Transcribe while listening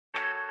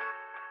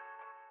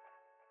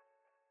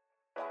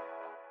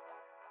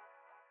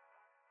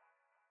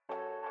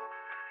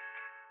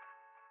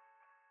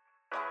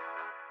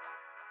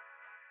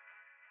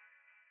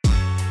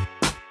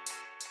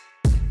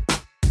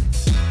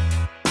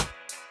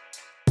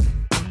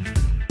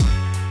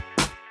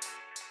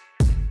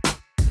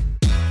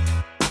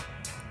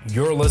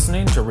You're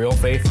listening to Real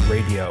Faith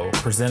Radio,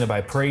 presented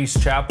by Praise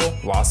Chapel,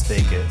 Las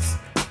Vegas.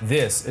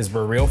 This is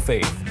where real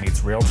faith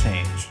meets real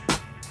change.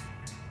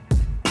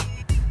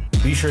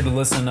 Be sure to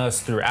listen to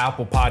us through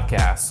Apple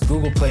Podcasts,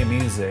 Google Play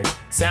Music,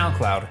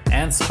 SoundCloud,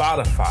 and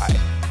Spotify.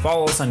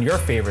 Follow us on your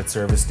favorite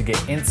service to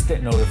get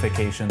instant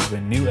notifications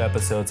when new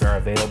episodes are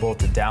available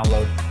to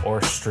download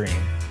or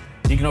stream.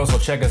 You can also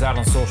check us out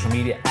on social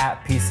media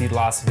at PC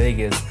Las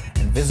Vegas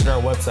and visit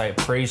our website,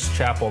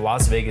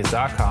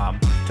 praisechapellasvegas.com,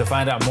 to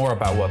find out more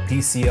about what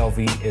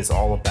PCLV is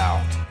all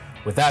about.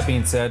 With that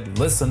being said,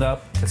 listen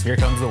up, because here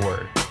comes the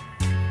word.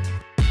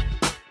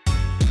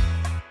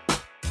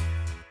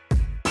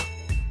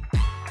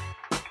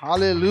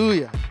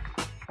 Hallelujah.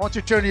 I want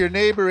you to turn to your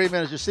neighbor,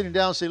 amen, as you're sitting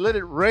down and say, let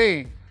it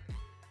rain.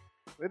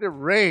 Let it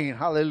rain.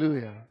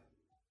 Hallelujah.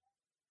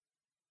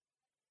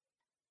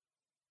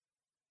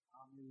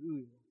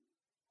 Hallelujah.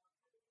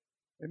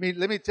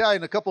 Let me tell you,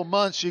 in a couple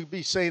months, you'll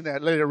be saying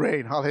that, let it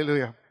rain.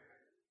 Hallelujah.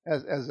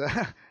 As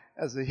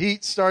the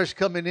heat starts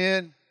coming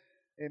in,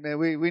 amen,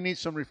 we need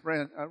some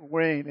rain,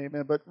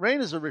 amen. But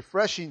rain is a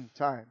refreshing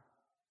time.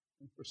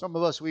 For some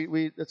of us,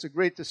 it's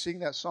great to sing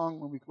that song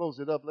when we close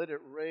it up, let it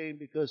rain,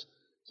 because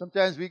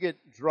sometimes we get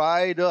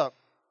dried up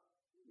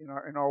in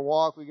our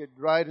walk. We get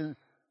dried in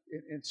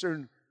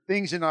certain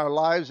things in our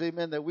lives,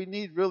 amen, that we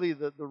need really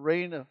the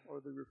rain or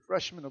the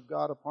refreshment of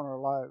God upon our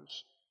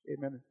lives.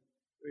 Amen.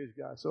 Praise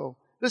God. So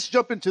let's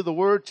jump into the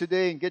Word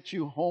today and get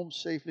you home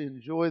safely.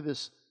 Enjoy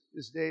this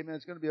day, man.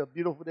 It's going to be a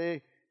beautiful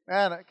day.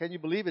 Man, can you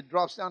believe it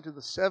drops down to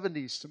the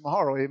 70s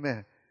tomorrow?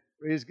 Amen.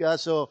 Praise God.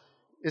 So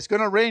it's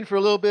going to rain for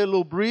a little bit, a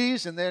little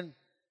breeze, and then,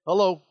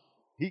 hello,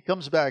 He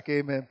comes back.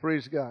 Amen.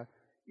 Praise God.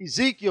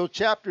 Ezekiel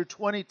chapter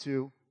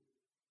 22.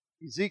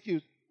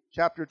 Ezekiel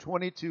chapter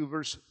 22,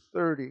 verse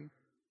 30.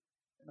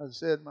 As I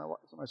said, my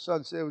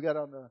son said we got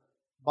on the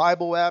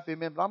Bible app.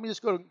 Amen. But I'm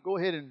just going to go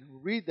ahead and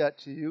read that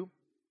to you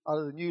out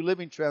of the New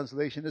Living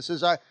Translation. It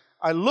says, I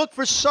look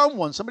for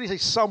someone, somebody say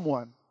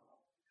someone,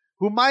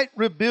 who might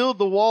rebuild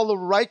the wall of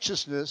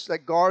righteousness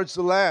that guards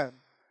the land.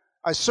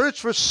 I search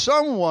for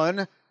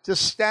someone to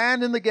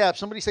stand in the gap.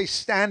 Somebody say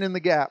stand in the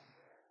gap.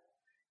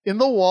 In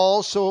the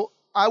wall, so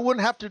I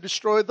wouldn't have to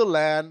destroy the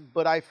land,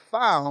 but I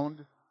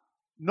found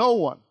no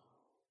one.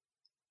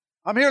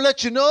 I'm here to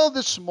let you know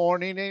this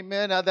morning,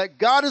 amen, that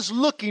God is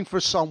looking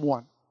for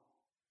someone.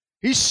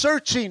 He's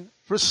searching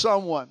for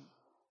someone.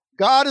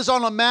 God is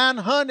on a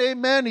manhunt,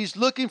 amen. He's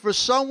looking for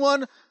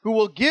someone who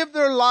will give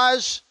their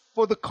lives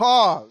for the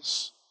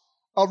cause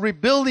of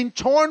rebuilding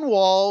torn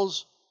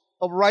walls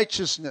of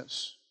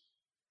righteousness.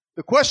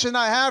 The question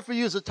I have for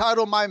you is the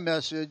title of my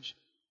message: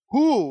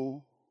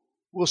 who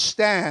will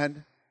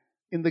stand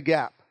in the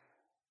gap?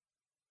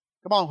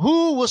 Come on,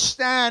 who will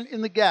stand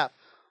in the gap?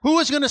 Who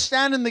is going to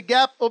stand in the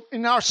gap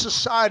in our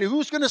society?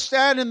 Who's going to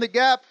stand in the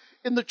gap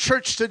in the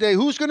church today?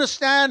 Who's going to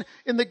stand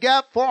in the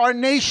gap for our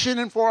nation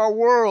and for our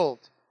world,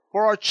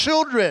 for our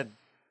children?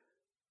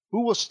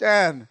 Who will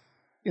stand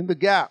in the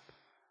gap?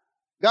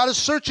 God is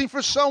searching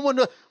for someone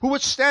who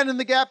would stand in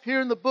the gap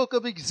here in the book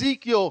of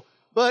Ezekiel.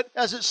 But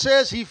as it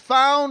says, He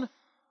found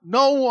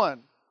no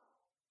one.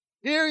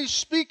 Here He's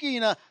speaking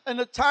in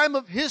a time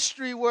of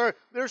history where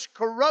there's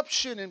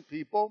corruption in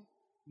people.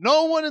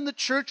 No one in the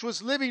church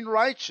was living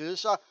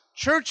righteous.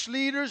 Church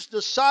leaders,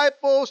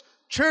 disciples,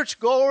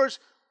 churchgoers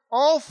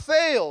all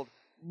failed.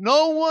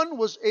 No one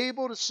was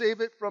able to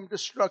save it from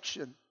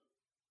destruction.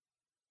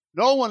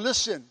 No one,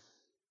 listen,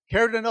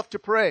 cared enough to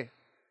pray.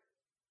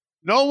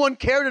 No one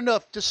cared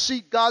enough to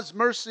seek God's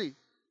mercy.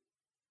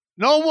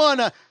 No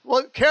one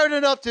cared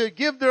enough to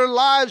give their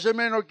lives,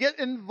 amen, or get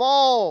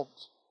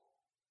involved.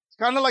 It's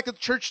kind of like the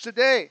church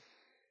today.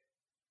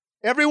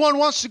 Everyone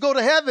wants to go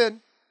to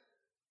heaven,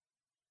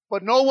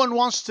 but no one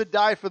wants to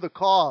die for the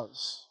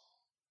cause.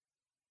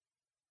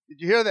 Did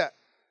you hear that?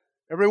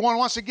 Everyone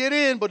wants to get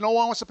in, but no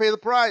one wants to pay the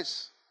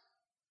price.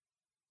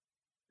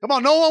 Come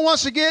on, no one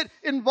wants to get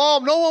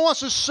involved. No one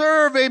wants to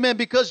serve, amen,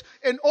 because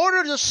in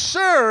order to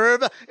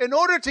serve, in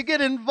order to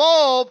get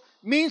involved,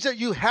 means that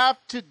you have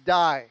to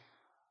die.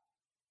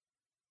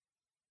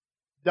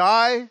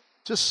 Die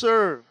to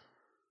serve.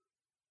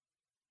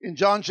 In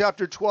John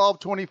chapter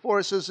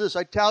 12:24, it says this,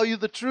 I tell you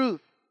the truth.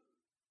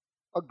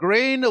 A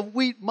grain of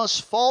wheat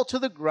must fall to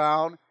the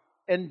ground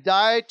and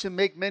die to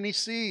make many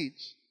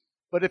seeds.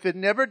 But if it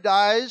never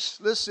dies,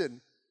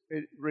 listen,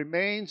 it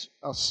remains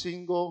a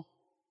single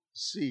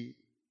seed.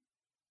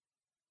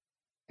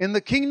 In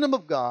the kingdom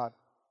of God,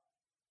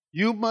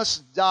 you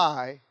must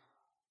die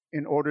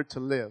in order to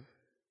live.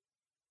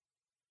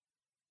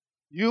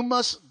 You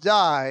must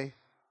die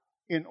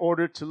in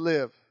order to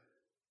live.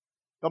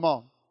 Come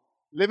on.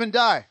 Live and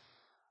die.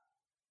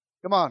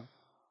 Come on.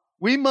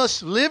 We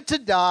must live to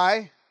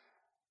die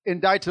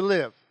and die to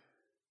live.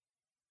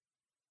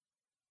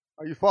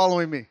 Are you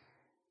following me?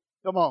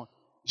 Come on.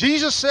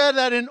 Jesus said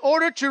that in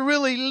order to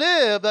really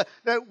live,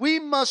 that we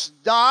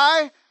must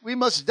die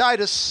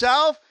to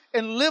self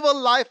and live a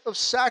life of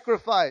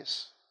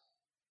sacrifice.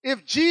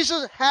 If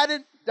Jesus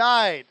hadn't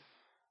died,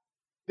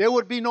 there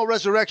would be no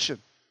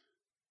resurrection.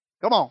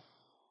 Come on.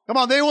 Come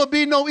on, there will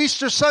be no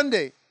Easter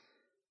Sunday.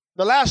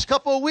 The last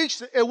couple of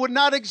weeks, it would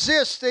not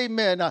exist,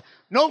 amen.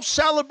 No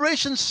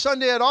celebration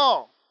Sunday at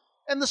all.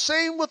 And the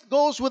same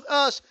goes with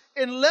us.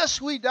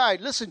 Unless we die,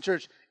 listen,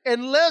 church,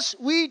 unless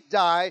we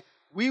die,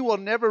 we will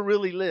never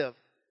really live.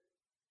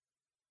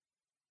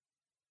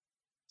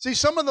 See,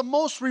 some of the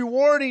most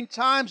rewarding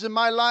times in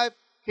my life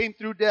came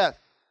through death.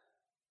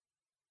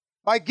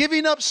 By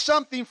giving up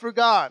something for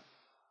God.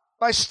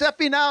 By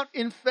stepping out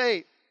in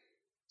faith.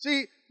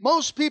 See,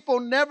 most people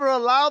never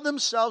allow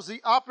themselves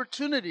the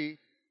opportunity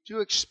to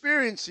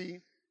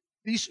experiencing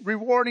these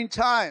rewarding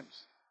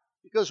times.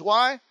 Because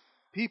why?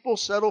 People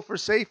settle for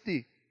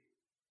safety.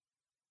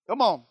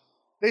 Come on.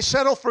 They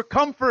settle for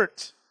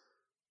comfort,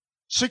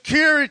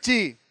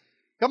 security.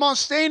 Come on,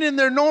 staying in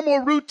their normal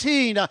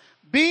routine,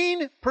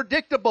 being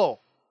predictable.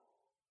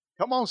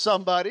 Come on,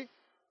 somebody.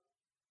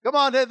 Come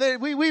on,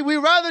 we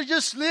rather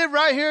just live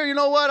right here. You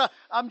know what?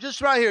 I'm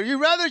just right here.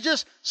 You rather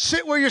just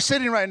sit where you're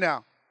sitting right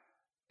now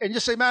and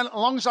just say, man, as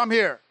long as I'm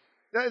here.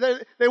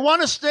 They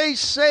want to stay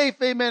safe,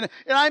 amen.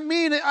 And I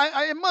mean,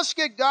 I must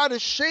get God to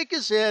shake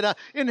his head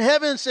in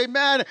heaven and say,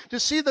 man, to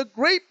see the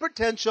great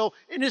potential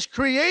in his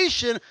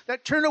creation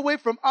that turn away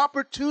from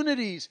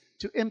opportunities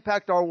to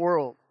impact our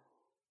world.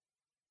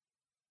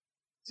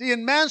 See,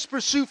 in man's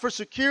pursuit for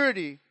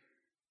security,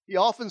 he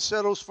often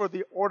settles for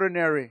the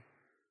ordinary,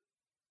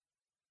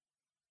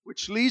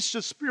 which leads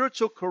to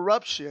spiritual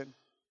corruption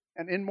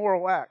and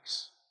immoral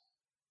acts.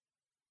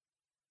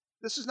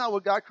 This is not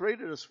what God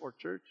created us for,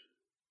 church.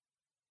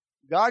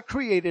 God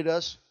created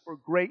us for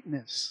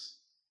greatness.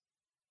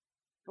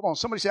 Come on,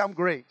 somebody say, I'm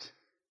great.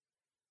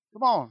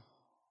 Come on.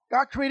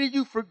 God created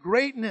you for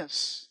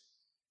greatness.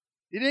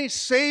 He didn't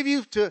save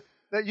you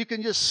that you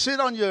can just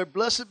sit on your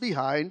blessed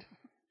behind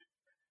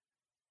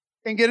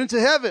and get into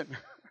heaven.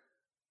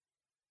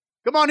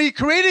 Come on, He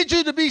created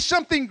you to be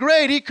something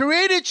great. He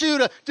created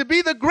you to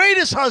be the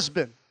greatest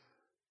husband,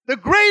 the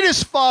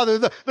greatest father,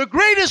 the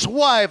greatest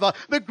wife,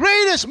 the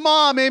greatest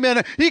mom,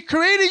 amen. He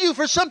created you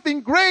for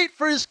something great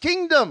for His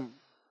kingdom.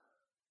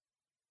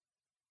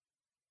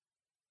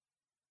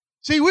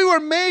 See, we were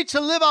made to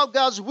live out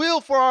God's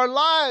will for our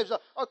lives,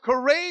 a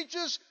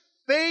courageous,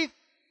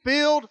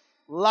 faith-filled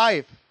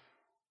life.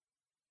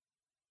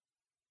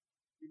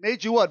 He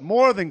made you what?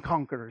 More than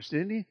conquerors,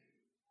 didn't He?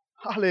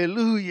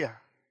 Hallelujah.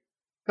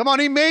 Come on,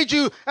 He made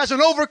you as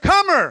an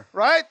overcomer,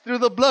 right? Through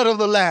the blood of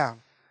the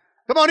Lamb.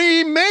 Come on,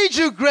 He made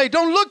you great.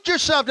 Don't look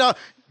yourself down.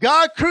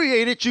 God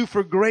created you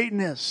for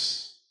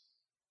greatness.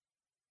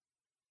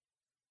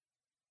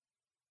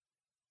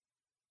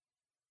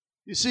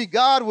 You see,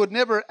 God would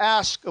never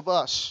ask of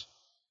us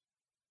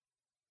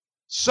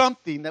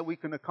something that we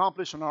can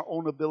accomplish on our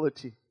own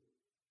ability.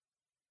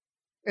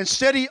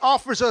 Instead, He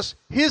offers us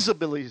His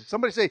ability.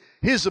 Somebody say,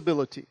 His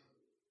ability.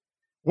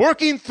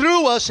 Working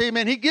through us,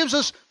 amen, He gives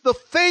us the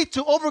faith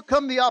to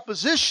overcome the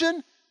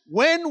opposition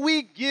when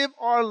we give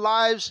our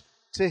lives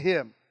to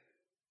Him.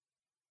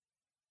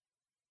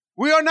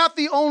 We are not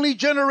the only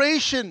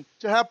generation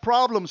to have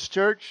problems,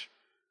 church.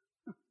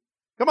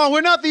 Come on,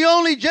 we're not the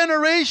only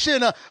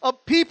generation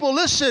of people,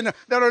 listen,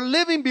 that are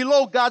living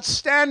below God's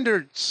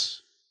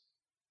standards.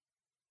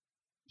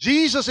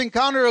 Jesus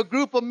encountered a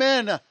group of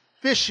men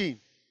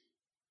fishing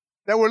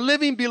that were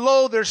living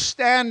below their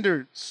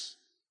standards.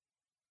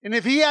 And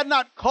if He had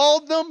not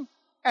called them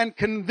and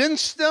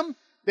convinced them,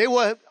 they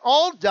would have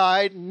all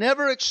died,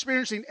 never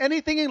experiencing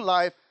anything in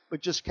life but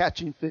just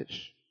catching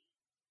fish.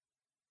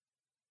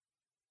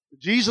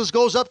 Jesus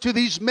goes up to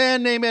these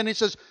men, amen, He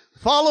says,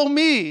 follow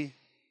me,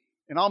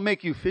 and I'll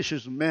make you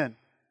fishers of men.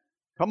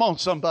 Come on,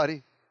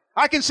 somebody.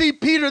 I can see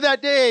Peter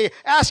that day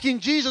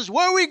asking Jesus,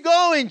 where are we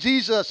going,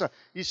 Jesus?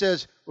 He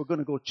says, we're going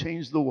to go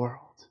change the world.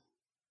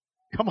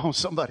 Come on,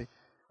 somebody.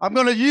 I'm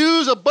going to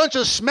use a bunch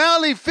of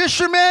smelly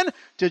fishermen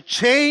to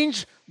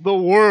change the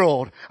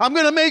world. I'm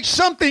going to make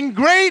something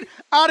great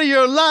out of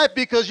your life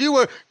because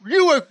you're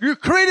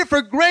created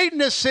for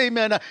greatness,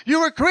 amen. You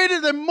were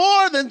created for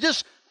more than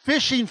just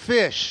fishing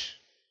fish.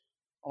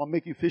 I'll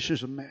make you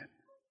fishers of men.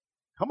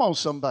 Come on,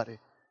 somebody.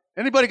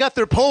 Anybody got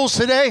their poles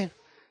today?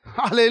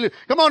 Hallelujah.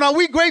 Come on, are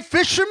we great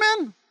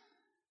fishermen?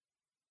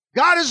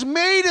 God has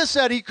made us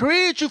that. He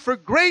created you for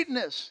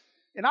greatness.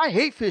 And I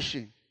hate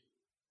fishing.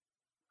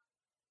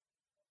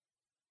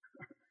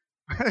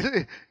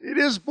 It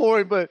is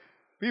boring, but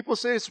people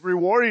say it's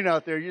rewarding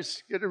out there. You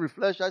just get to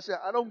refresh. I say,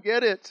 I don't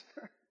get it.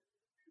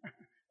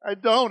 I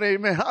don't,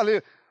 amen.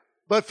 Hallelujah.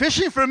 But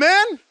fishing for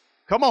men?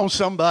 Come on,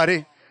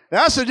 somebody.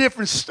 That's a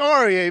different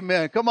story,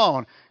 amen. Come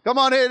on. Come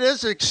on, it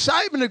is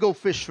excitement to go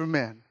fish for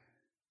men.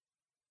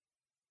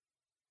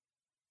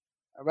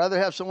 I'd rather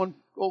have someone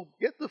go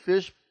get the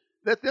fish,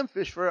 let them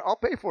fish for it. I'll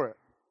pay for it.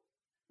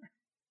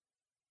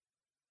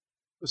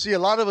 But see, a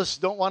lot of us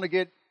don't want to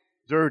get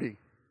dirty.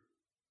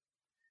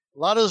 A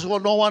lot of us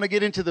don't want to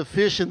get into the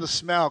fish and the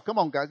smell. Come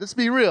on, guys, let's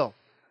be real.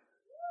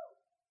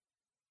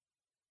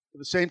 But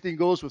the same thing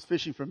goes with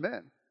fishing for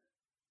men.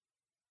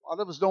 A lot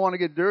of us don't want to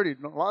get dirty.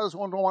 A lot of us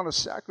don't want to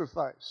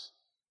sacrifice.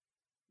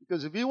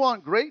 Because if you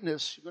want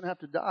greatness, you're going to have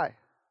to die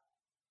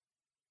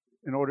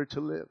in order to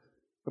live.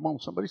 Come on,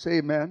 somebody say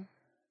amen.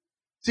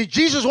 See,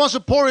 Jesus wants to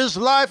pour his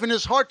life and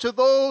his heart to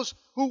those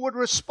who would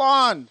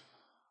respond.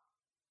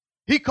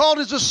 He called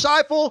his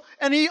disciple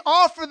and he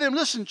offered them,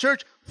 listen,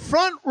 church,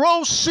 front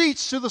row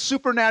seats to the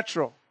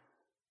supernatural.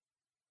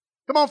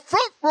 Come on,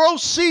 front row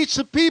seats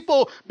to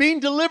people being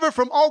delivered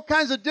from all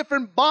kinds of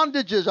different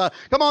bondages.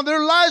 Come on,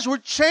 their lives were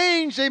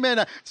changed,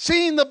 amen.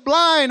 Seeing the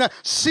blind,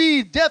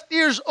 see deaf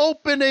ears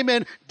open,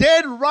 amen.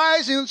 Dead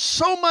rising, and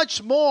so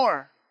much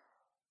more.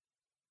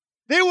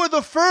 They were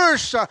the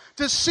first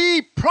to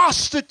see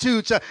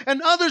prostitutes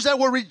and others that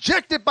were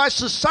rejected by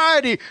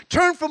society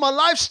turn from a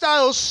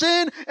lifestyle of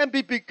sin and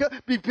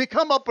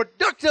become a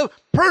productive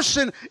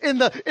person in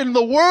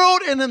the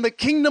world and in the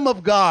kingdom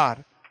of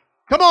God.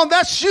 Come on,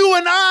 that's you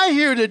and I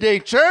here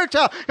today, church.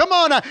 Come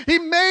on, he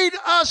made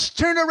us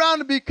turn around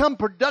and become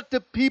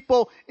productive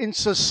people in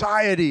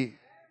society.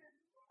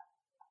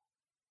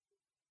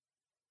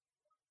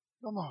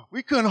 Come on,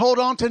 we couldn't hold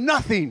on to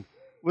nothing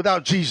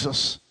without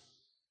Jesus.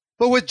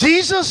 But with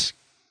Jesus,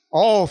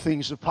 all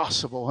things are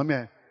possible.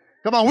 Amen.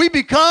 Come on, we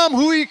become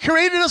who he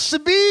created us to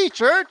be,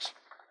 church.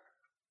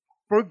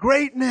 For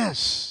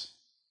greatness.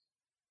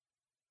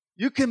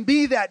 You can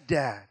be that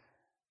dad.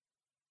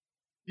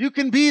 You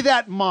can be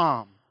that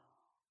mom.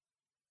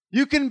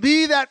 You can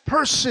be that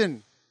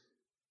person.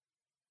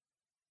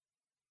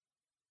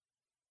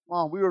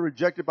 Mom, we were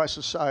rejected by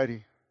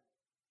society.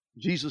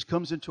 Jesus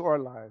comes into our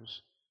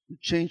lives. We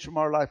change from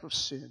our life of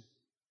sin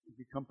and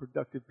become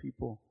productive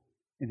people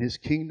in his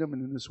kingdom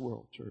and in this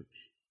world, church.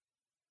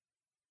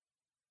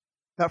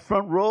 That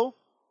front row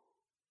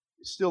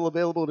is still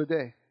available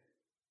today.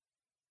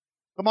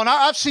 Come on,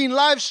 I've seen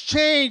lives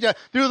change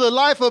through the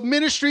life of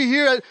ministry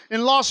here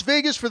in Las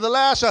Vegas for the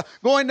last,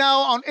 going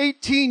now on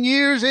 18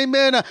 years,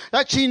 amen.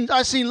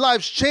 I've seen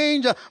lives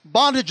change,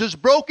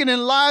 bondages broken in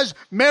lives,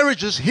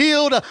 marriages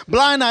healed,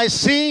 blind eyes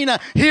seen,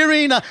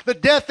 hearing, the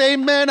deaf,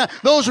 amen.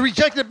 Those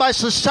rejected by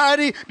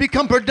society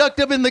become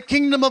productive in the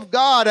kingdom of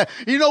God.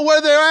 You know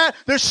where they're at?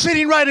 They're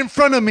sitting right in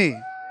front of me.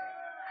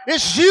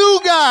 It's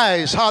you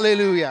guys,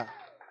 hallelujah.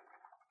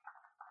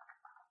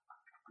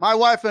 My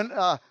wife and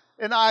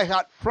I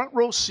got front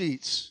row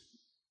seats.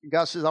 And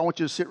God says, I want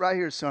you to sit right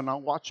here, son. Now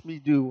watch me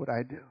do what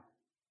I do.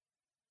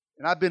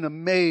 And I've been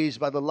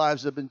amazed by the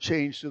lives that have been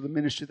changed through the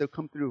ministry that have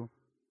come through.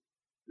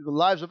 Through the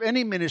lives of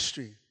any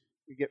ministry,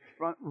 we get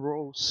front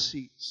row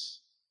seats.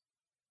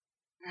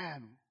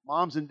 Man,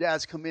 moms and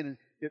dads come in and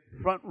get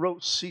front row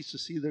seats to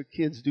see their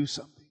kids do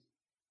something.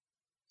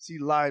 See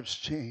lives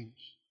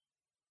change.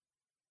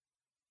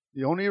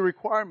 The only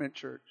requirement,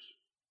 church,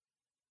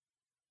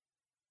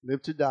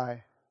 live to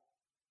die.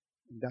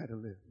 And die to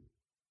live.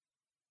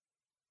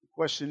 The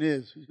question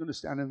is, who's going to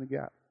stand in the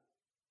gap?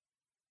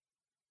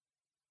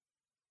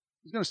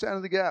 Who's going to stand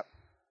in the gap?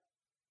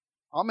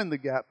 I'm in the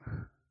gap.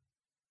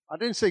 I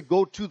didn't say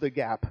go to the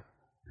gap.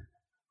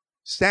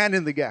 Stand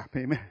in the gap,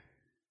 amen.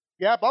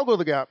 Gap, I'll go to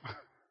the gap.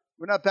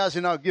 We're not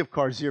passing out gift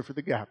cards here for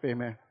the gap,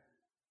 amen.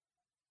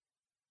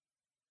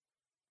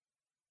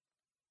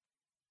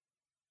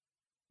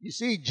 You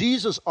see,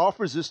 Jesus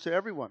offers this to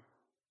everyone.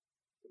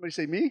 Somebody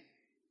say, me?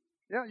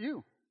 Yeah,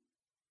 you.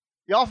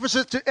 He offers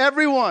it to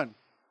everyone.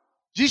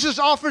 Jesus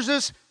offers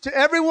this to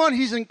everyone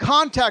he's in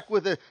contact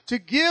with it, to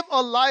give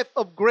a life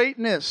of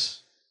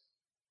greatness.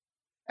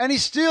 And he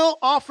still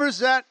offers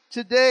that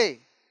today.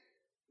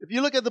 If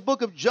you look at the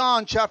book of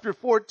John, chapter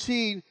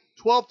 14,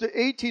 12 to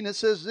 18, it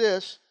says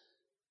this.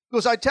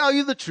 Because I tell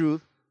you the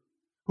truth,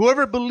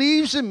 whoever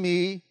believes in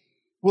me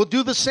will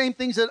do the same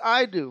things that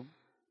I do.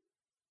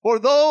 For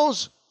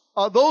those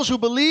who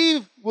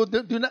believe will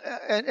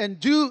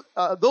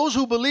those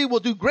who believe will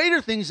do greater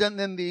things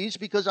than these,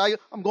 because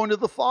I'm going to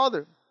the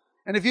Father.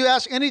 And if you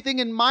ask anything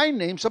in my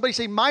name, somebody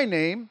say my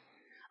name,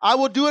 I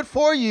will do it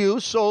for you,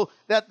 so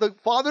that the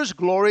Father's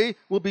glory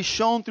will be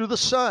shown through the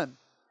Son.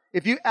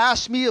 If you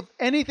ask me of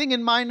anything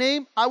in my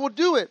name, I will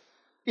do it.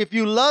 If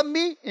you love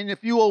me and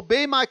if you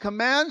obey my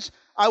commands,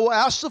 I will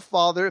ask the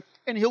Father,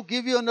 and he'll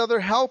give you another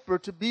helper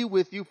to be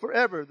with you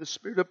forever, the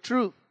Spirit of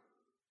truth.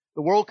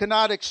 The world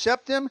cannot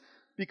accept him,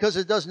 because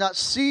it does not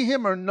see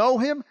him or know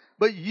him,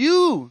 but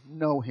you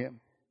know him,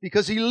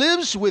 because he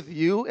lives with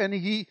you and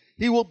he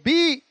will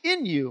be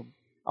in you.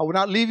 I will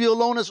not leave you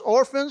alone as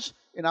orphans,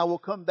 and I will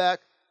come back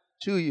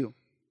to you.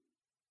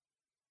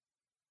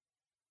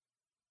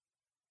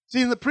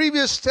 See, in the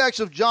previous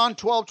text of John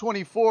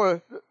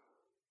 12:24,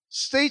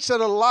 states that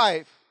a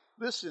life,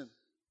 listen,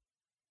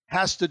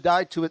 has to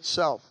die to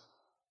itself.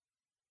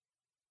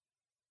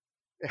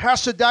 It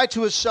has to die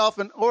to itself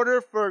in order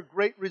for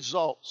great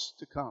results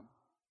to come.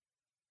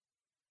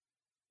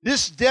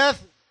 This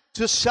death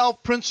to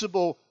self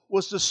principle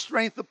was the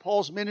strength of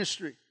Paul's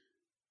ministry.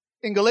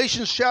 In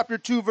Galatians chapter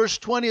 2, verse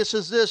 20, it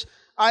says this,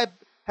 I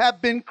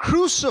have been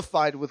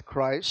crucified with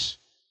Christ.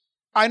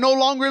 I no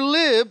longer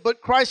live,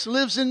 but Christ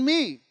lives in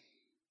me.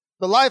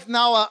 The life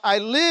now I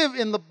live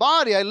in the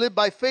body, I live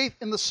by faith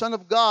in the Son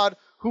of God,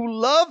 who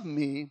loved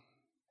me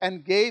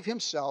and gave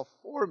himself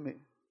for me.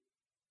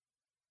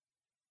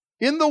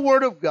 In the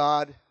Word of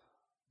God,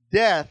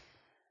 death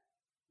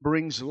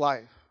brings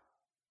life.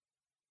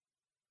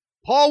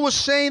 Paul was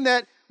saying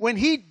that when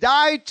he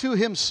died to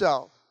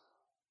himself,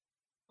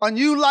 a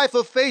new life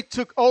of faith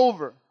took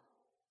over.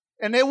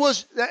 And it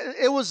was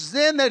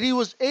then that he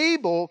was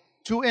able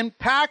to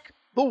impact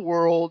the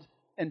world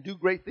and do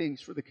great things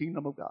for the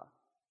kingdom of God.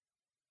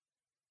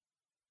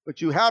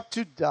 But you have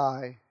to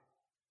die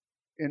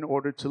in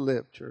order to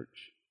live,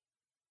 church.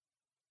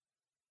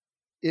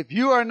 If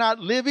you are not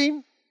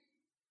living,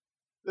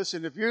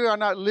 listen, if you are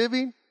not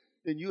living,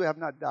 then you have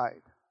not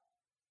died.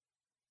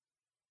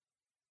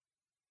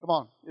 Come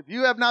on. If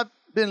you have not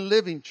been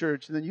living,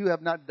 church, then you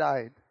have not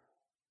died.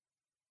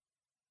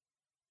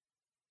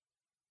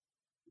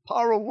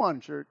 Power of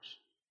one, church.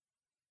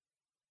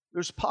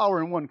 There's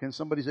power in one. Can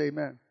somebody say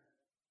amen?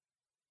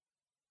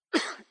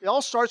 It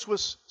all starts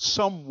with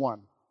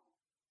someone.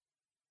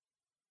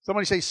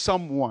 Somebody say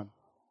someone.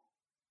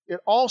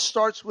 It all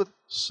starts with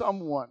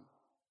someone.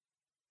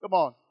 Come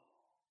on.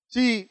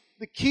 See,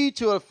 the key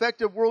to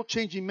effective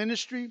world-changing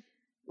ministry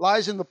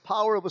lies in the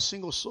power of a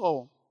single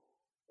soul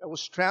that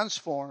was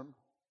transformed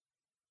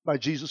by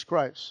Jesus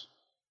Christ.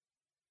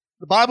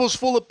 The Bible is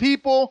full of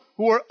people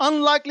who are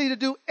unlikely to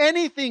do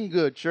anything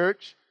good,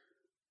 church,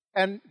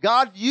 and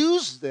God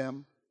used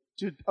them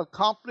to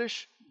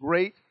accomplish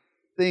great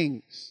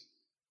things.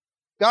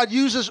 God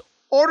uses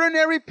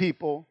ordinary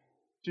people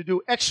to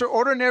do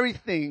extraordinary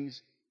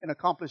things and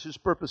accomplish His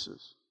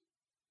purposes.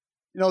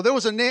 You know, there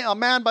was a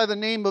man by the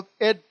name of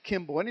Ed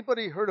Kimball.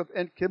 Anybody heard of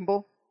Ed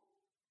Kimball?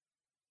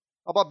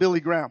 How about Billy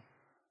Graham?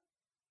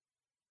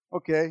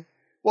 Okay.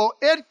 Well,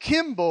 Ed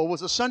Kimball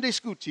was a Sunday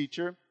school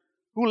teacher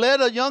who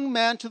led a young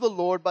man to the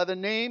Lord by the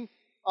name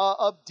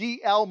of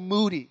D.L.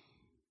 Moody.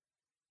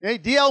 Okay?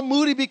 D.L.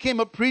 Moody became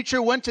a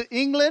preacher, went to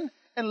England,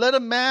 and led a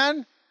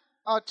man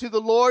to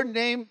the Lord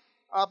named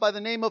by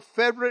the name of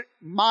Frederick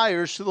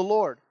Myers to the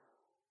Lord.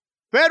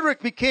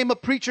 Frederick became a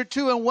preacher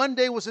too, and one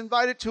day was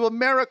invited to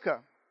America.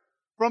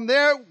 From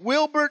there,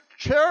 Wilbert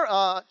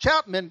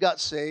Chapman got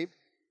saved.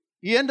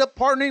 He ended up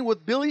partnering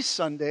with Billy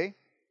Sunday,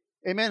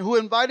 amen, who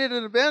invited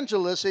an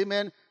evangelist,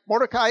 amen,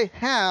 Mordecai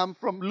Ham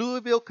from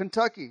Louisville,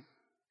 Kentucky.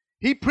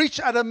 He preached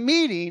at a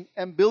meeting,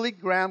 and Billy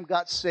Graham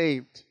got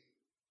saved.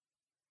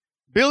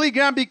 Billy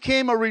Graham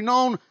became a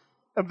renowned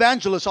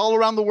evangelist all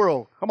around the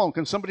world. Come on,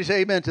 can somebody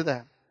say amen to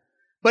that?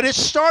 But it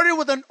started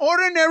with an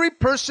ordinary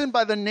person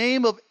by the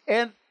name of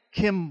Ed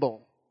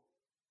Kimball,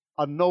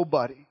 a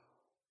nobody,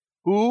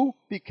 who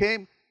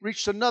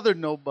reached another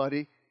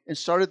nobody and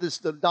started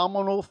the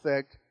domino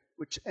effect,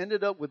 which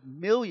ended up with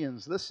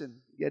millions, listen,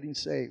 getting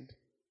saved.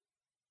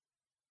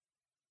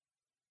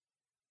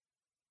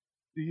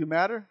 Do you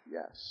matter?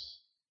 Yes.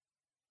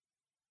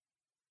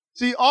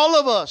 See, all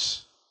of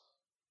us,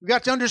 we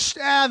got to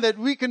understand that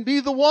we can be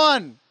the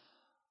one.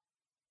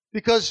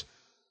 Because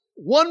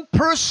one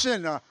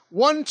person,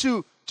 one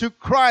to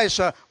Christ,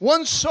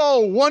 one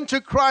soul, one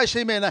to Christ,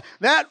 amen.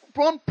 That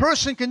one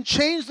person can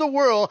change the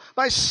world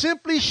by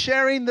simply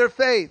sharing their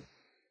faith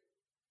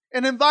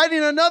and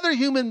inviting another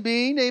human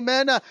being,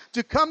 amen,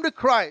 to come to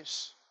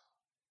Christ.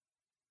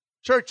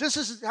 Church,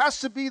 this has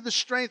to be the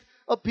strength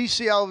of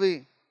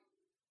PCLV.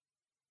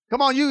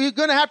 Come on, you're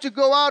going to have to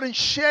go out and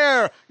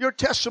share your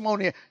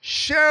testimony.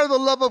 Share the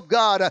love of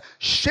God.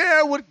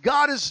 Share what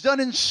God has done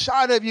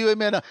inside of you.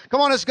 Amen. Come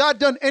on, has God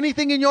done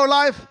anything in your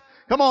life?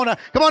 Come on,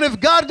 if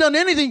God done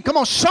anything, come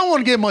on,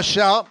 someone give him a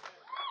shout.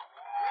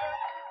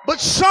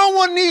 But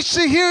someone needs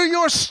to hear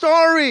your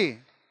story.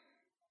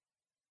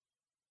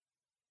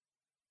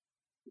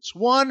 It's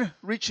one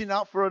reaching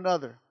out for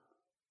another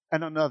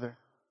and another.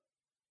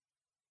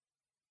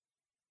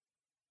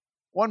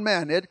 One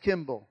man, Ed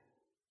Kimball,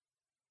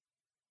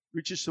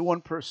 reaches to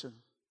one person,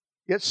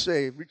 gets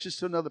saved, reaches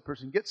to another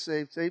person, gets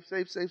saved,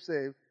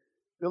 saved.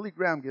 Billy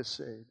Graham gets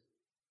saved.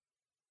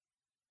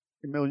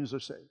 And millions are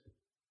saved.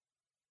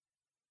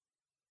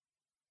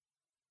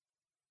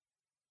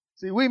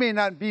 See, we may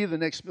not be the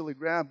next Billy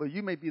Graham, but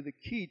you may be the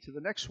key to the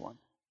next one.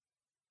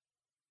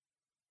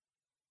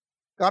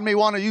 God may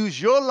want to use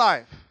your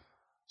life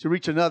to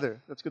reach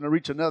another, that's going to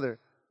reach another,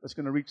 that's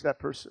going to reach that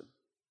person.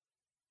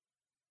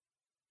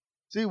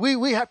 See,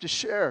 we have to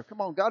share. Come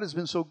on, God has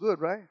been so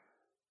good, right?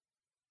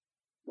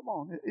 Come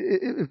on,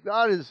 if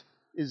God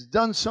has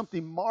done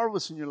something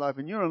marvelous in your life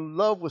and you're in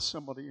love with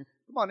somebody,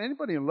 come on,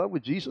 anybody in love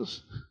with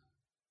Jesus?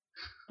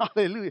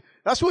 Hallelujah.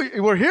 That's what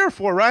we're here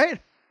for, right?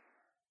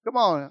 Come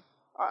on.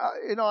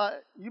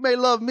 You may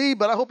love me,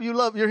 but I hope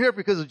you're here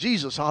because of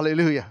Jesus.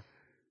 Hallelujah.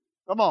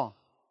 Come on.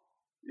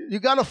 You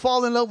got to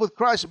fall in love with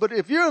Christ. But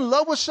if you're in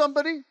love with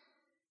somebody,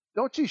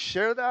 don't you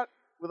share that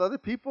with other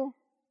people?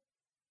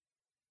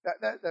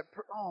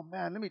 Oh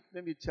man,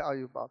 let me tell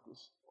you about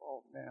this.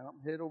 Oh man,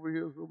 I'm head over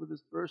heels over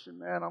this person,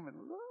 man. I'm in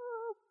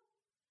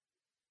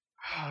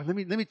love. Let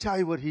me tell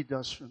you what he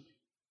does for me.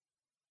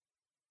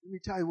 Let me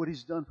tell you what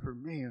he's done for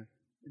me, and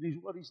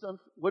what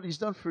he's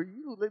done for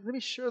you. Let me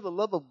share the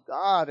love of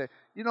God.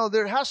 You know,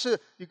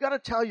 you got to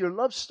tell your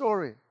love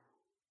story.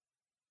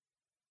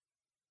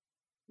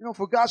 You know,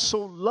 for God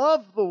so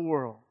loved the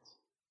world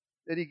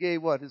that He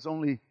gave what? His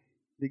only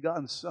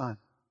begotten Son.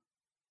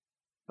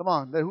 Come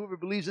on, that whoever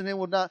believes in Him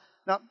will not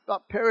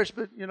perish,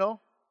 but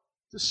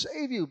to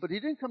save you, but He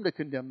didn't come to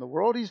condemn the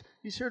world.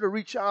 He's here to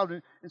reach out.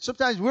 And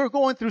sometimes we're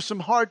going through some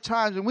hard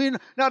times, and we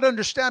not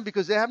understand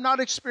because they have not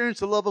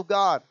experienced the love of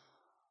God.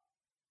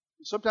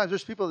 Sometimes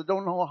there's people that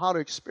don't know how to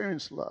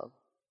experience love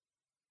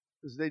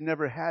because they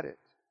never had it.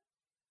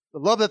 The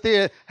love that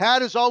they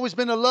had has always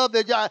been a love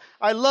that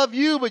I love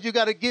you, but you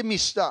got to give me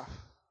stuff.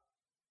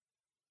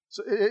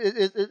 So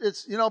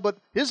it's, but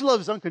His love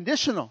is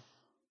unconditional.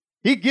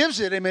 He gives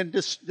it, amen.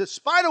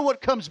 Despite of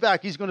what comes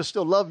back, He's going to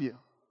still love you.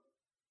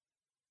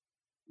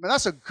 Man,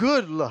 that's a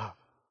good love.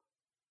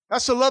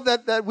 That's the love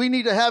that we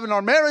need to have in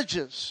our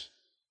marriages.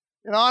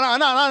 I'm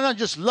not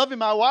just loving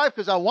my wife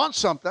because I want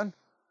something.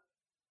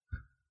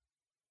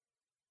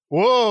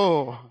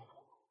 Whoa.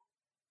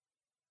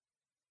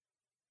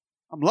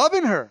 I'm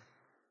loving her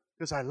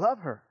because I love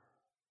her.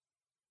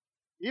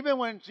 Even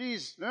when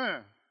she's,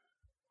 I'm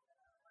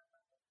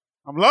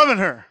loving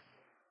her.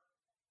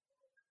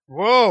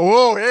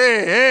 Whoa,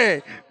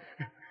 hey.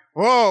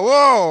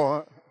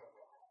 Whoa.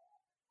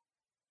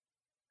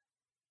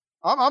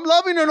 I'm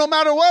loving her no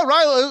matter what,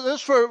 right?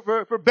 It's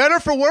for better,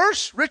 for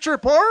worse, rich or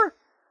poor.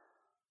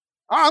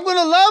 I'm going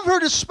to love her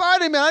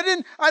despite it,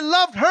 man. I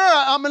loved her.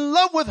 I'm in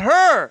love with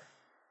her.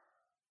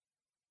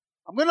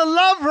 I'm going to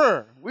love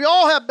her. We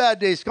all have bad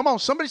days. Come on,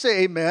 somebody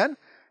say amen.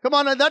 Come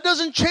on, that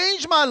doesn't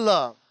change my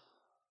love.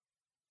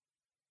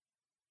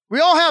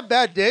 We all have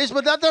bad days,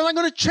 but that's not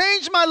going to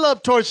change my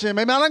love towards Him.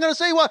 Amen. I'm not going to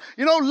say,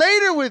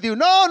 later with you.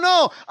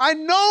 No. I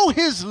know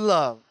His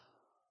love.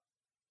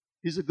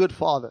 He's a good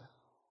Father.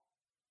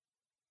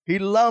 He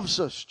loves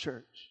us,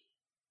 church.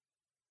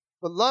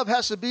 But love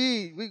has to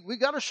be, we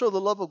got to show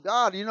the love of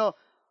God.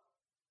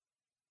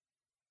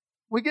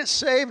 We get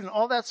saved and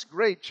all that's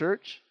great,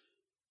 church.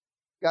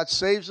 God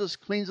saves us,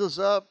 cleans us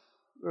up.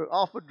 We're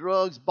off of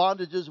drugs,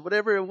 bondages,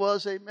 whatever it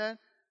was, amen.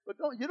 But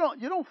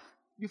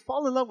you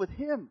fall in love with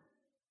Him.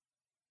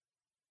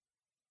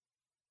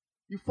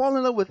 You fall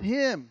in love with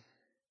Him.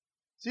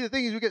 See, the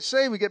thing is, we get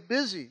saved, we get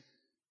busy,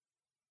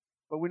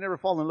 but we never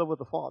fall in love with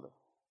the Father.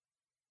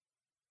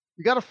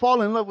 You got to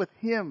fall in love with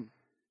Him.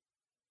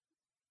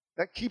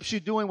 That keeps you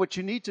doing what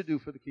you need to do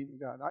for the kingdom of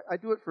God. I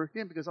do it for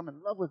Him because I'm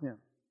in love with Him.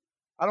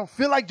 I don't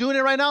feel like doing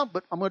it right now,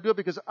 but I'm going to do it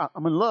because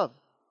I'm in love.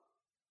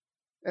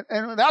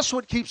 And that's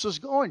what keeps us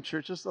going,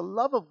 church. It's the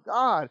love of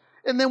God.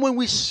 And then when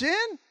we sin,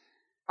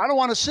 I don't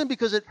want to sin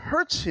because it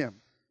hurts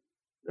Him.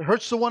 It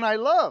hurts the one I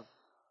love.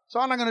 So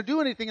I'm not going to do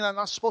anything that I'm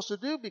not supposed to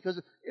do because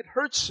it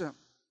hurts Him.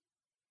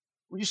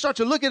 When you start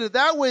to look at it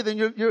that way, then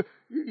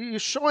you're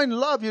showing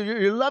love.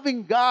 You're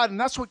loving God, and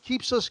that's what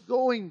keeps us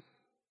going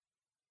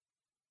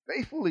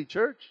faithfully,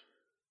 church.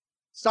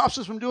 Stops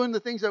us from doing the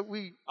things that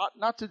we ought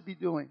not to be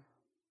doing.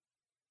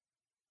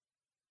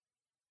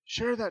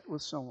 Share that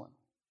with someone.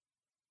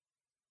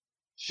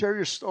 Share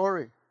your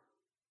story.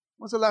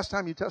 When's the last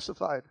time you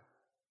testified?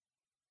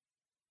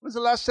 When's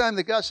the last time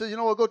that God said,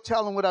 go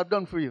tell them what I've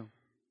done for you?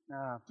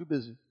 Nah, I'm too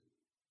busy.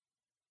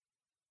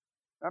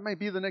 That may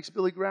be the next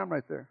Billy Graham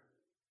right there.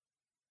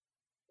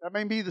 That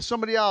may be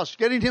somebody else.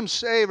 Getting him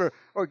saved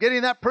or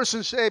getting that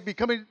person saved,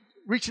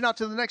 reaching out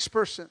to the next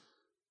person.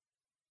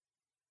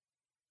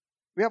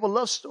 We have a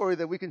love story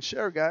that we can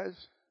share,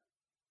 guys.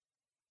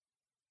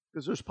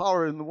 Because there's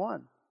power in the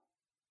one.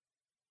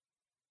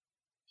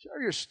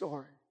 Share your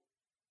story.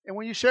 And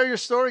when you share your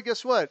story,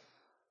 guess what?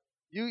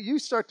 You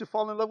start to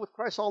fall in love with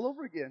Christ all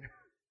over again.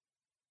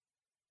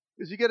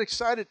 Because you get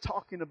excited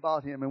talking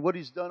about Him and what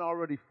He's done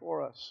already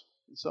for us.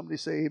 And somebody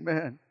say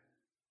amen.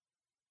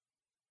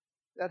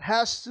 That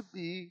has to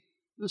be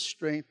the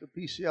strength of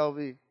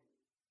PCLV.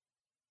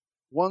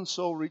 One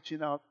soul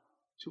reaching out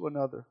to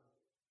another.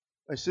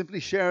 By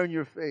simply sharing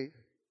your faith.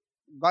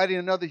 Inviting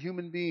another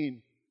human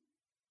being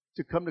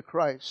to come to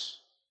Christ.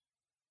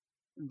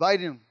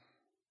 Inviting them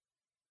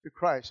to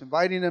Christ.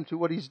 Inviting them to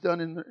what He's done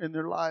in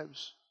their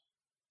lives.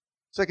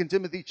 2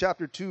 Timothy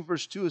chapter 2,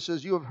 verse 2, it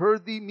says, You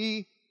heard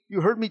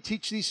me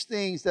teach these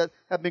things that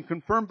have been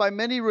confirmed by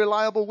many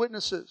reliable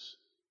witnesses.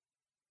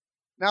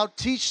 Now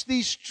teach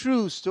these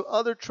truths to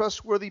other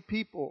trustworthy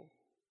people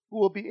who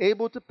will be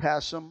able to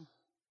pass them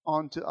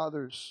on to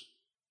others.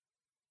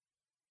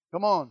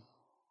 Come on.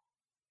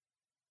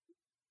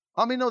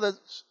 How many know that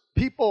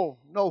people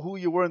know who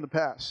you were in the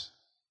past?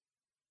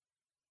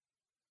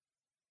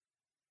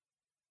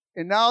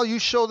 And now you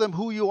show them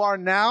who you are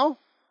now,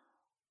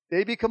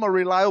 they become a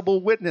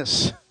reliable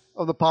witness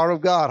of the power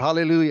of God.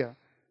 Hallelujah.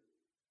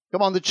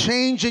 Come on, the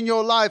change in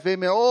your life,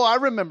 amen. Oh, I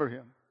remember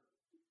him.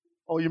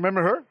 Oh, you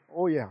remember her?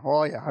 Oh, yeah,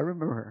 I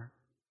remember her.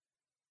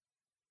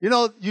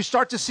 You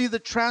start to see the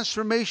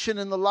transformation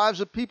in the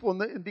lives of people,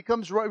 and it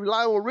becomes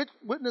reliable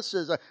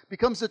witnesses. It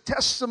becomes the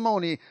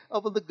testimony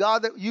of the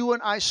God that you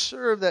and I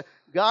serve, that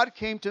God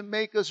came to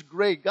make us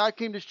great. God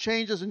came to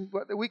change us, and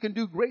that we can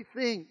do great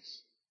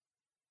things.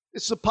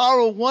 It's the power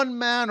of one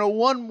man or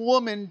one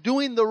woman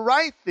doing the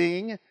right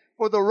thing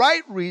for the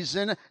right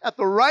reason at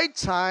the right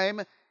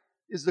time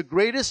is the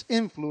greatest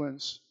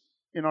influence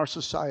in our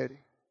society.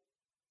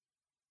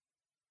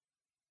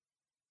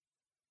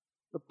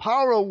 The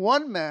power of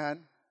one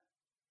man,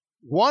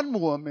 one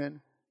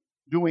woman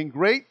doing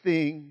great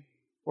thing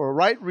for a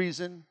right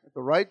reason, at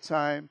the right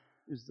time,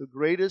 is the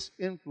greatest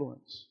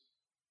influence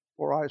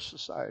for our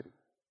society.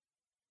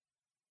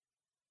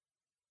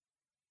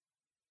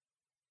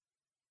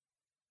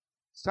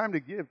 It's time to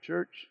give,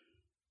 church,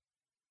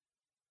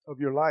 of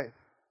your life.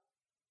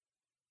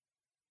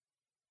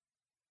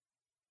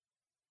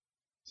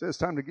 It says it's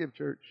time to give,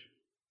 church.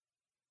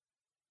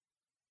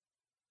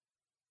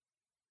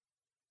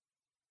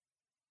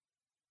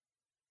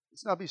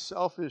 Let's not be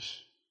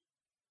selfish.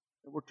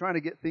 We're trying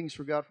to get things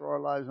for God for our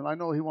lives. And I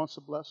know He wants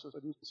to bless us.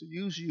 He wants to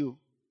use you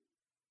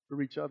to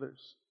reach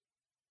others.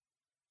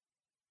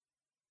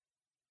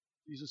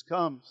 Jesus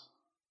comes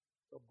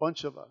to a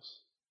bunch of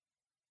us,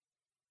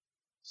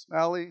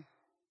 smelly,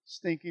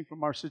 stinking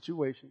from our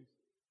situations.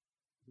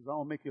 He says, I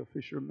will make you a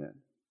fisher of men.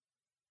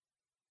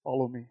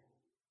 Follow me.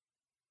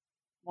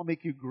 I'll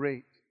make you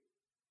great.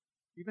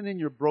 Even in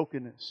your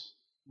brokenness,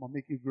 I'll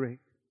make you great.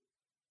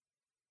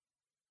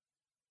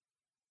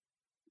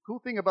 The cool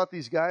thing about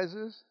these guys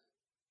is,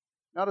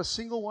 not a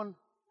single one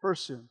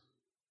person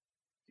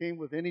came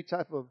with any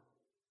type of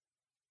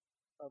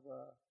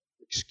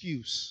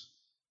excuse.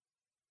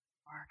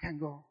 I can't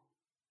go.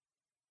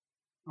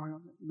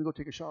 Let me go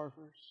take a shower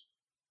first.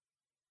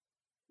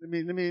 Let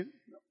me.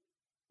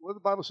 What the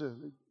Bible says,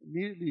 they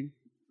immediately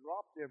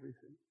dropped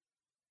everything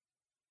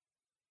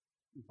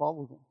and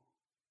followed Him.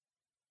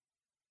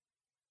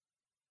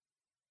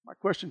 My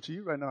question to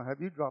you right now: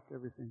 have you dropped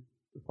everything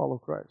to follow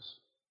Christ?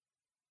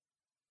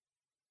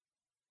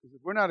 Because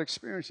if we're not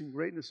experiencing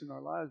greatness in our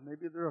lives,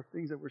 maybe there are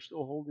things that we're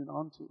still holding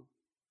on to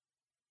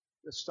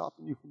that's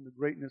stopping you from the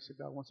greatness that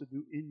God wants to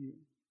do in you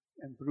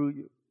and through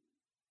you.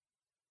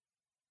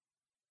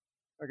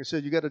 Like I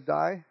said, you got to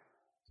die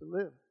to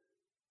live.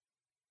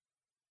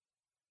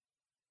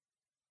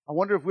 I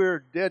wonder if we're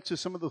dead to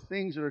some of the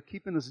things that are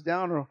keeping us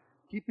down or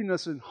keeping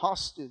us in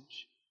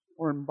hostage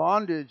or in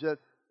bondage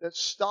that's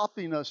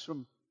stopping us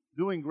from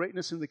doing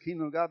greatness in the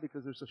kingdom of God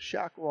because there's a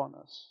shackle on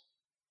us.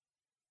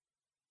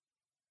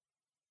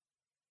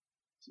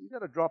 So you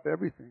got to drop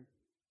everything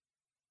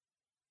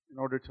in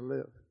order to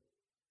live.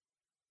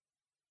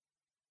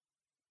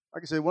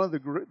 Like I say,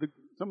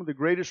 some of the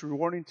greatest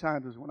rewarding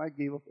times is when I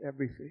gave up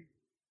everything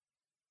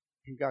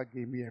and God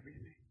gave me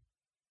everything.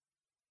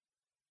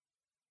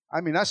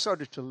 I mean, I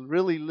started to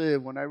really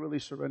live when I really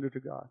surrendered to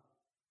God.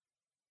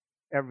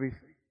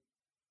 Everything.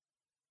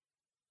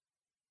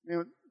 You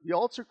know, the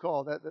altar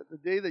call, that the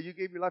day that you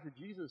gave your life to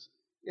Jesus,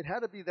 it had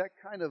to be that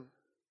kind of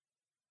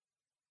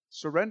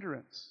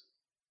surrenderance.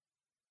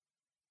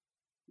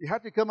 You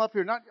have to come up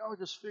here, not,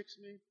 just fix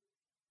me.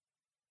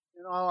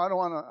 You know, I don't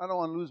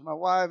want to lose my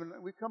wife. And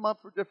we come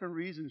up for different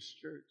reasons,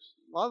 church.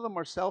 A lot of them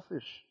are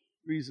selfish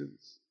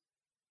reasons.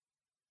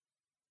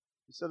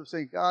 Instead of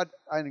saying, God,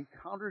 I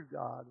encountered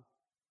God.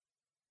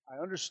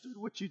 I understood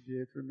what you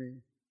did for me.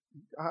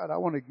 God, I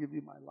want to give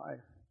you my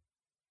life.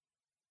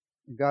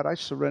 And God, I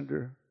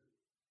surrender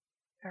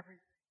everything.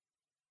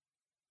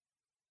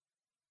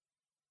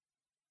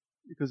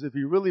 Because if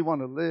you really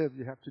want to live,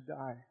 you have to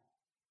die.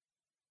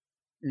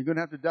 And you're going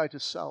to have to die to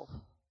self.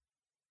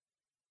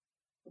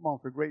 Come on,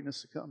 for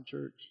greatness to come,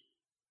 church.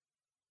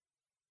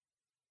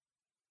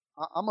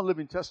 I'm a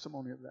living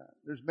testimony of that.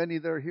 There's many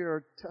that are here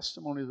are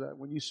testimonies of that.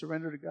 When you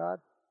surrender to God,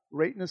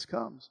 greatness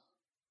comes.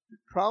 Do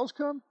trials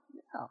come?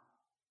 Yeah.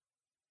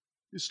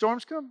 Do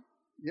storms come?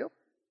 Yep.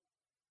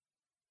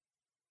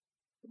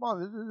 Come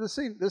on,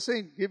 this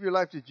ain't give your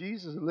life to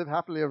Jesus and live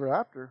happily ever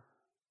after.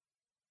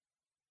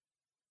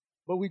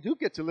 But we do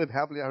get to live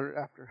happily ever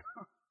after.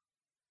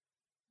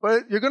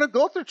 But you're going to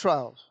go through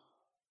trials.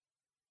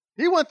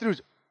 He went through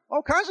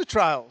all kinds of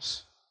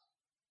trials.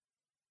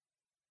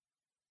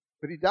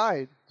 But He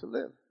died to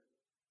live.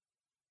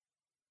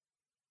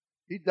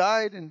 He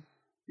died and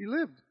He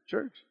lived,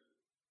 church.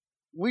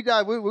 We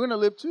die, we're going to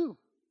live too.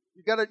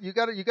 You got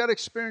to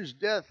experience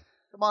death.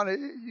 Come on,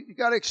 you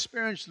got to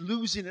experience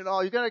losing it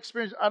all. You got to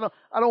experience,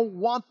 I don't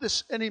want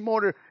this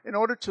anymore in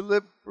order to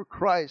live for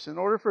Christ, in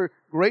order for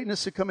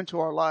greatness to come into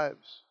our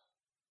lives.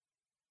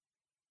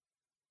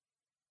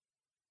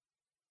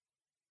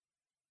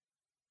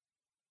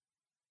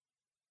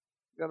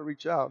 You got to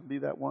reach out and be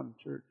that one,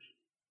 church.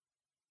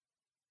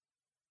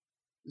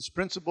 This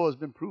principle has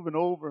been proven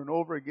over and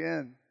over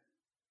again.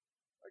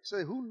 Like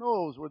I say, who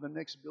knows where the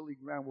next Billy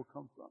Graham will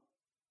come from?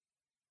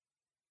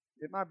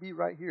 It might be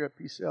right here at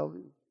PCLV.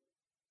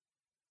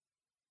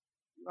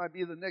 It might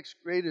be the next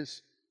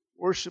greatest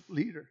worship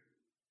leader,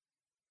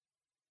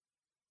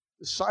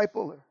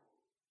 discipler,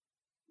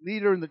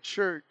 leader in the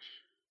church,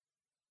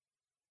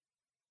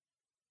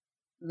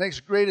 the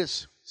next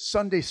greatest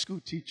Sunday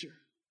school teacher.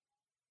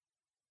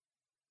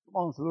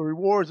 Come on, so the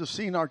rewards of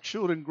seeing our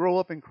children grow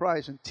up in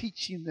Christ and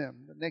teaching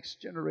them, the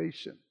next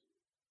generation.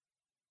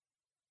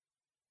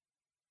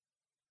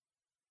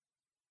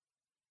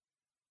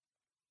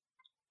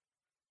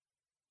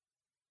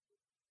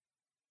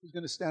 Who's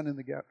going to stand in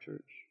the gap,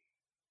 church?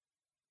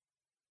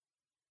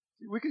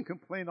 See, we can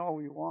complain all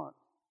we want.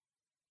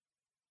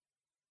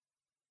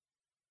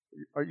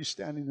 Are you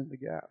standing in the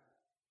gap?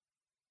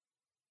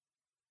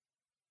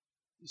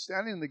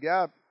 Standing in the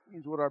gap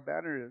means what our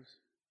banner is.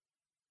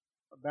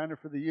 Our banner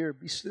for the year,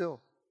 be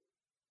still.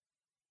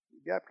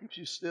 The gap keeps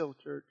you still,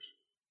 church.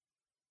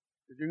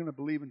 Because you're going to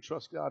believe and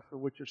trust God for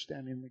what you're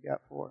standing in the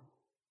gap for.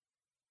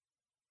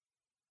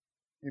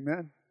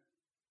 Amen.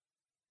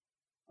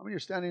 How many are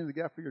standing in the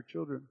gap for your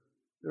children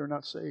that are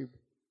not saved?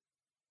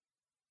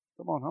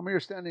 Come on. How many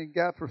are standing in the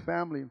gap for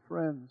family and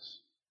friends?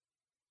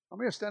 How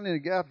many are standing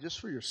in the gap just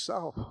for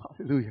yourself?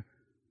 Hallelujah.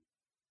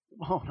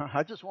 Come on.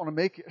 I just want to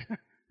make it. I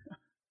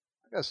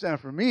got to stand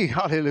for me.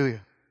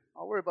 Hallelujah.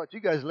 I'll worry about you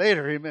guys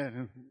later.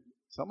 Amen.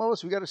 Some of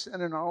us, we got to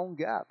stand in our own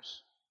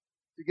gaps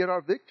to get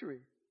our victory.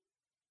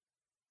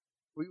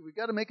 We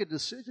got to make a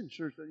decision,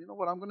 church, that, you know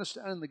what, I'm going to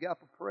stand in the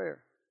gap of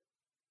prayer.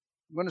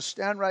 I'm going to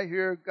stand right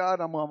here.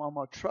 God, I'm going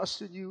to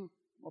trust in you.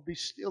 I'm going to be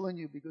still in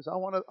you because I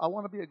want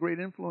to be a great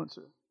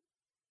influencer.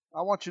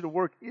 I want you to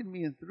work in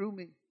me and through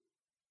me.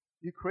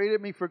 You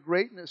created me for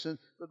greatness. And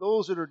for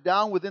those that are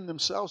down within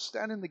themselves,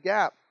 stand in the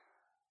gap.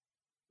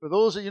 For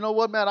those that, you know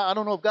what, man, I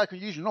don't know if God can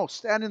use you. No,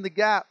 stand in the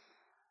gap.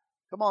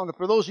 Come on.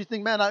 For those you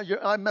think, man,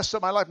 I messed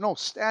up my life. No,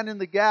 stand in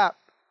the gap.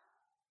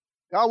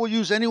 God will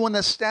use anyone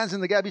that stands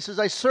in the gap. He says,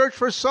 I search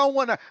for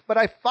someone, but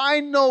I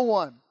find no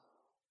one.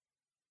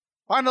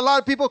 Find a lot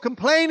of people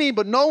complaining,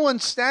 but no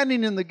one's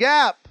standing in the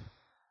gap.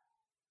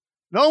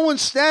 No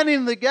one's standing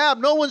in the gap.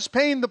 No one's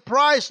paying the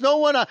price. No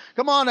one,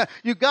 come on,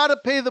 you got to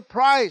pay the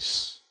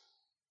price.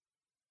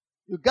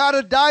 You got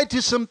to die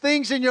to some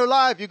things in your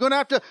life. You're going to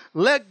have to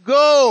let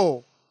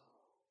go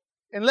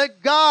and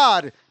let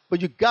God,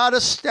 but you got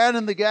to stand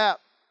in the gap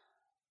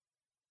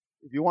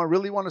if you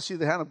really want to see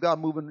the hand of God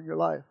moving in your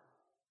life.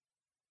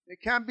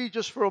 It can't be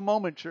just for a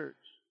moment, church.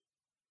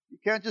 You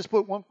can't just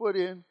put one foot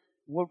in,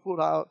 one foot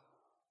out,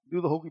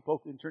 do the hokey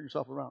pokey and turn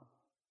yourself around.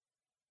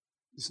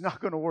 It's not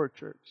going to work,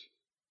 church.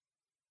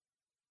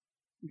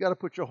 You got to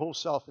put your whole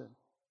self in.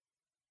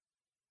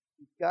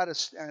 You got to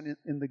stand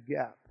in the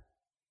gap.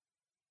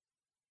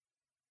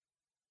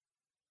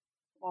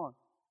 Come on.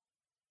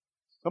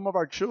 Some of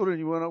our children,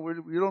 you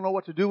don't know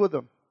what to do with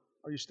them.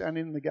 Are you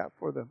standing in the gap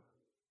for them?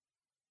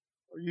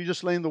 Or are you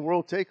just letting the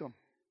world take them?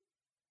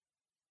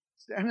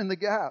 Stand in the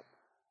gap.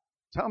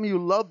 Tell me you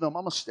love them.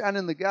 I'm going to stand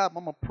in the gap.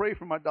 I'm going to pray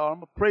for my daughter. I'm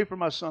going to pray for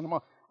my son. I'm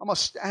going to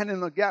stand in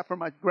the gap for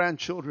my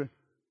grandchildren.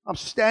 I'm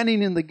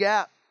standing in the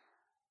gap.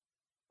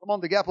 Come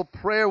on, the gap of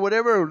prayer,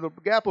 whatever, the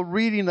gap of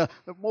reading, the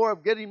more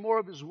of getting more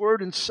of His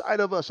Word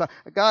inside of us.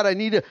 God,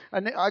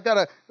 I got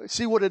to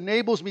see what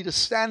enables me to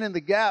stand in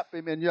the gap.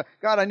 Amen.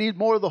 God, I need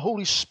more of the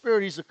Holy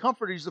Spirit. He's the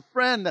comforter. He's the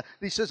friend that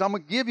He says, I'm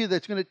going to give you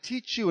that's going to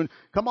teach you. And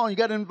come on, you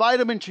got to invite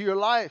Him into your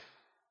life.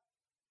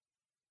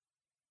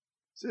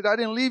 He said, I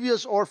didn't leave you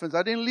as orphans.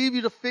 I didn't leave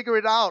you to figure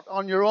it out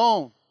on your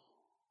own.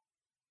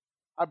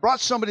 I brought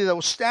somebody that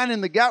will stand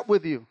in the gap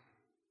with you.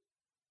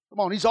 Come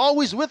on, He's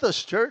always with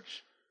us,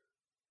 church.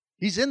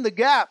 He's in the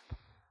gap.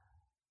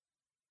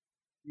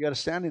 You got to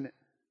stand in it.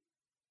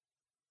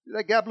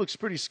 That gap looks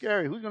pretty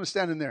scary. Who's going to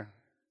stand in there?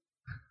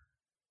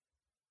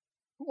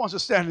 Who wants to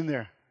stand in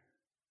there?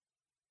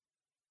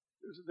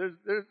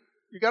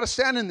 You got to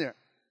stand in there.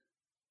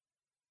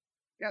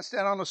 You can't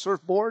stand on a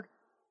surfboard.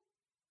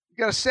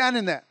 You got to stand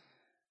in that.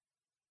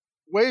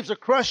 Waves are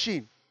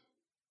crushing.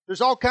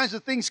 There's all kinds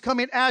of things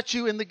coming at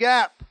you in the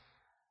gap.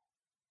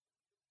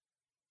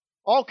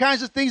 All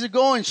kinds of things are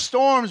going,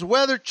 storms,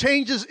 weather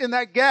changes in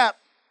that gap.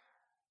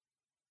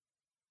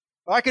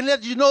 I can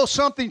let you know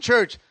something,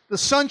 church. The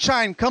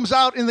sunshine comes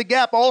out in the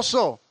gap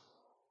also.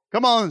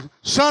 Come on,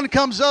 sun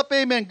comes up,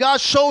 amen. God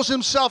shows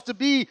Himself to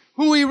be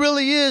who He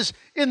really is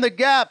in the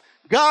gap.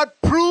 God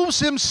proves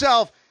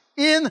Himself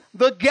in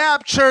the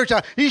gap, church.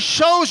 He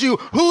shows you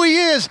who He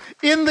is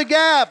in the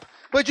gap.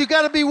 But you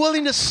got to be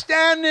willing to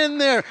stand in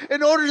there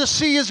in order to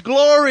see His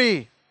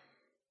glory.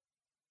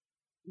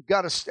 You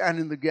got to stand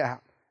in the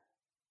gap.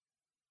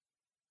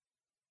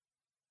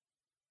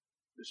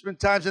 There's been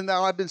times in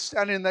now I've been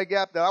standing in that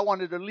gap that I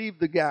wanted to leave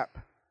the gap.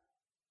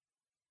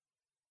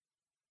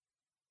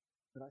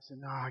 But I said,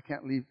 no, I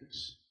can't leave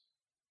this.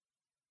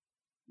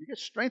 You get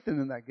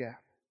strengthened in that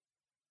gap.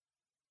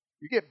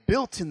 You get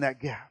built in that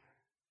gap.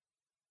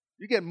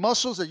 You get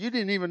muscles that you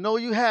didn't even know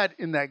you had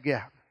in that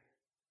gap.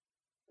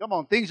 Come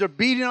on, things are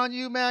beating on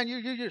you, man.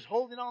 You're just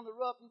holding on the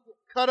rough. You get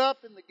cut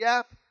up in the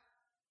gap.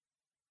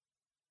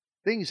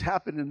 Things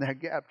happen in that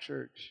gap,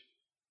 church.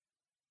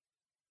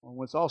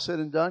 When it's all said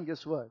and done,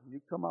 guess what? You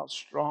come out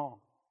strong.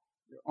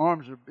 Your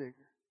arms are bigger.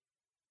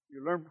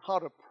 You learn how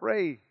to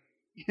pray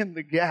in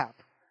the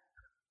gap.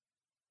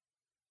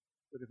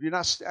 But if you're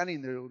not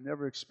standing there, you'll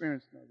never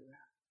experience none of that.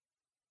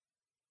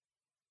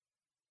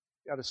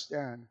 You got to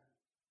stand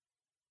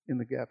in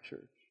the gap,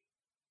 church.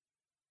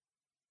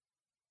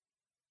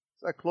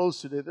 As I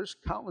close today, there's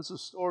countless of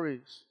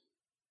stories.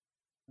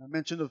 I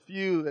mentioned a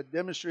few that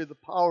demonstrate the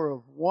power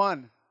of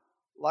one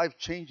life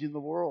changing the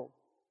world.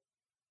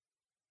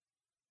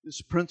 This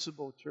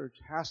principle, church,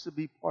 has to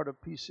be part of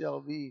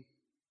PCLV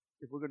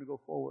if we're going to go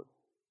forward.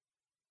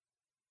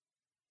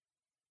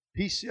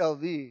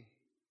 PCLV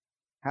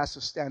has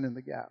to stand in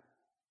the gap.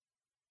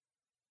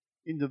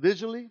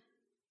 Individually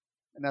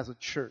and as a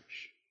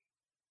church.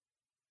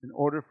 In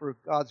order for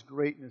God's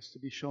greatness to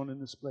be shown in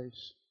this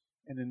place.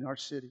 and in our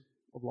city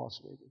of Las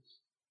Vegas.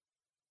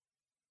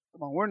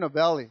 Come on, we're in a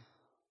valley.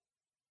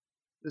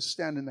 Let's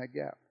stand in that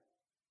gap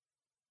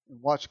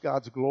and watch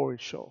God's glory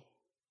show.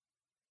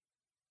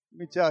 Let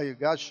me tell you,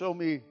 God showed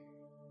me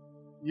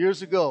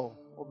years ago,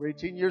 over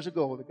 18 years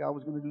ago, that God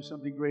was going to do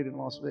something great in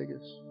Las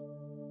Vegas.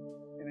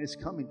 And it's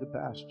coming to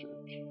pass,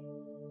 church.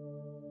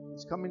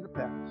 It's coming to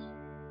pass.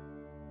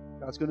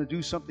 God's going to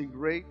do something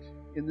great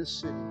in this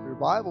city.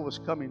 Revival is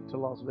coming to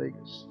Las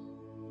Vegas.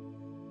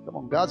 Come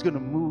on, God's going to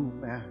move,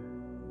 man.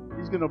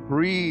 He's going to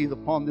breathe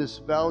upon this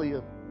valley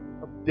of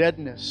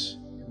deadness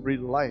and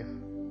breathe life.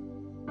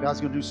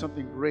 God's going to do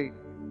something great.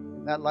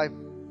 And that life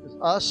is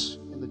us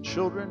and the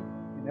children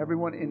and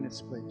everyone in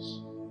this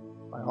place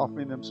by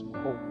offering them some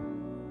hope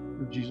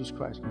through Jesus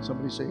Christ. Can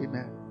somebody say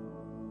amen?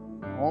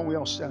 All we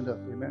all stand up,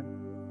 amen.